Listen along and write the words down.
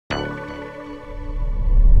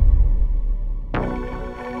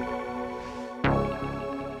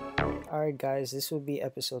Alright guys, this will be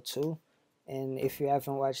episode 2, and if you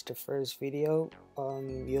haven't watched the first video,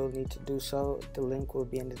 you'll need to do so. The link will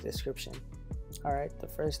be in the description. Alright, the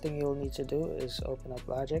first thing you'll need to do is open up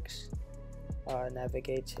Logix,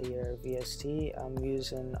 navigate to your VST. I'm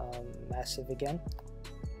using Massive again.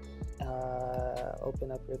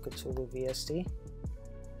 Open up your Cthulhu VST,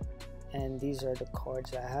 and these are the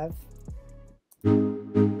chords I have.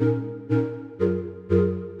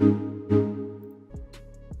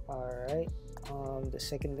 Alright, the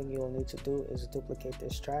second thing you'll need to do is duplicate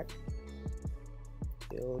this track.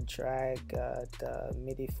 You'll drag the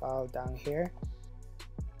Midi file down here,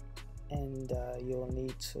 and you'll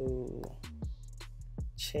need to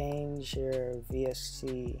change your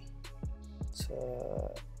VST to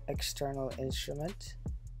external instrument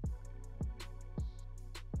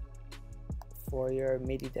for your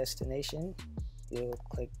Midi destination. You'll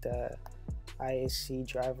click the IAC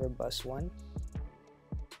driver bus 1.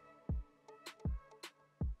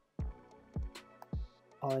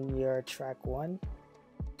 On your track 1,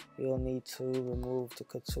 you'll need to remove the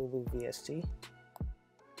Cthulhu VST,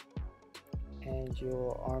 and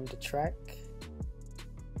you'll arm the track.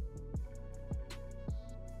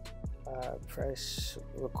 Press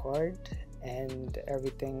record, and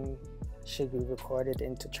everything should be recorded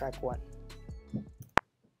into track 1.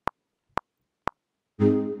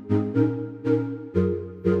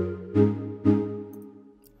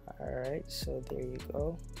 Alright, so there you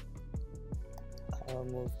go. I'll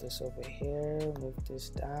move this over here, move this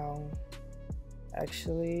down.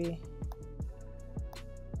 Actually,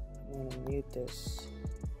 I'm gonna mute this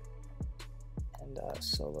and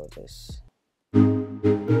solo this.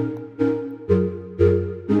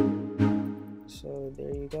 So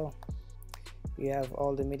there you go. You have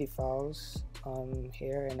all the Midi files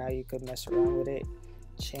here, and now you could mess around with it,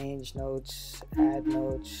 change notes, add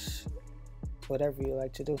notes, whatever you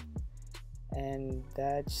like to do. And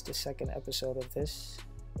that's the second episode of this.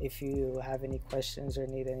 If you have any questions or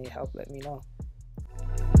need any help, let me know.